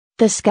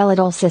The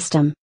skeletal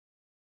system.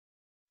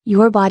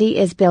 Your body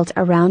is built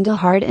around a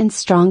hard and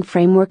strong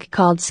framework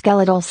called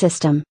skeletal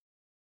system.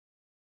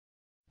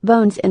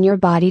 Bones in your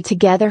body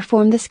together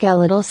form the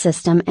skeletal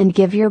system and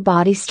give your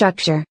body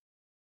structure.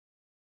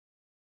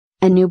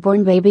 A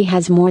newborn baby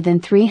has more than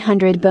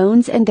 300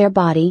 bones in their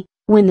body.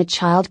 When the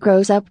child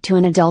grows up to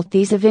an adult,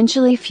 these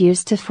eventually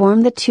fuse to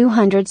form the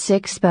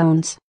 206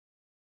 bones.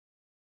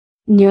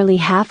 Nearly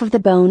half of the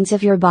bones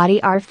of your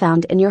body are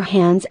found in your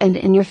hands and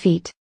in your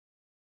feet.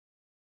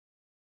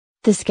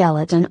 The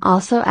skeleton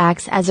also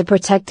acts as a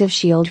protective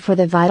shield for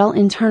the vital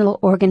internal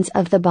organs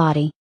of the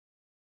body.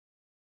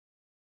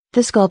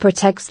 The skull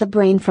protects the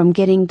brain from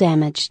getting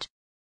damaged.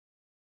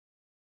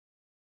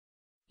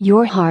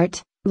 Your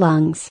heart,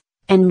 lungs,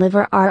 and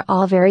liver are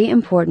all very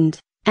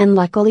important, and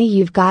luckily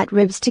you've got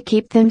ribs to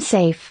keep them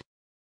safe.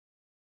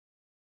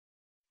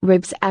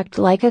 Ribs act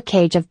like a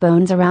cage of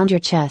bones around your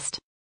chest.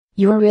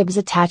 Your ribs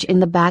attach in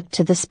the back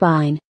to the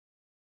spine.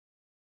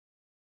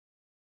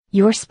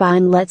 Your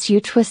spine lets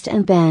you twist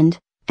and bend,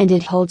 and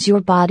it holds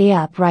your body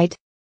upright.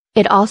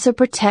 It also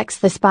protects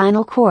the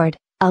spinal cord,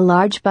 a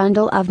large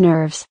bundle of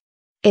nerves.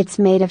 It's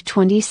made of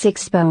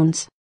 26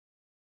 bones.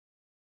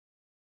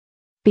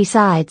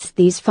 Besides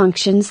these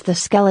functions, the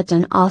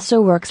skeleton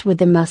also works with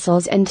the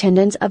muscles and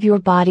tendons of your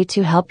body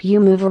to help you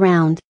move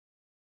around.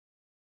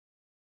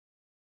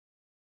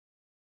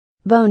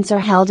 Bones are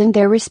held in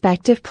their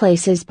respective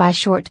places by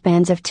short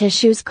bands of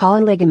tissues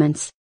called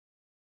ligaments.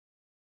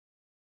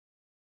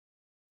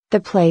 The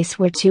place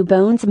where two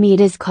bones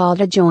meet is called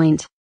a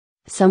joint.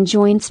 Some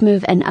joints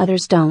move and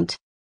others don't.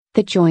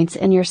 The joints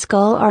in your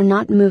skull are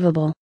not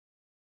movable.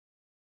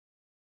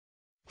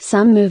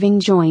 Some moving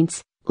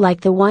joints,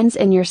 like the ones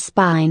in your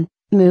spine,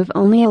 move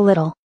only a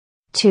little.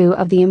 Two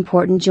of the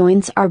important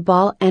joints are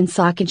ball and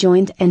socket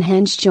joint and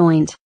hinge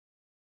joint.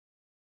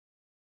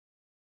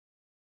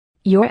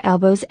 Your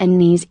elbows and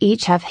knees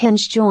each have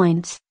hinge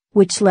joints,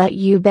 which let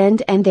you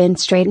bend and then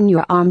straighten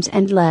your arms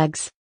and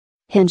legs.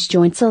 Hinge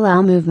joints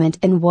allow movement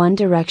in one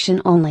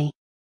direction only.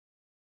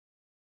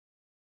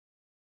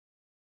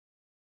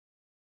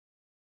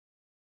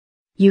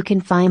 You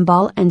can find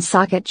ball and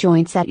socket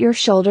joints at your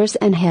shoulders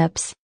and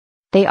hips.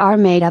 They are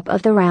made up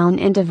of the round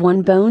end of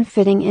one bone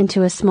fitting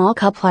into a small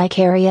cup-like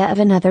area of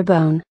another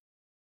bone.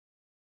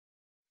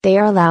 They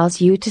allows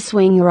you to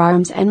swing your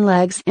arms and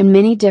legs in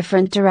many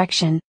different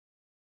directions.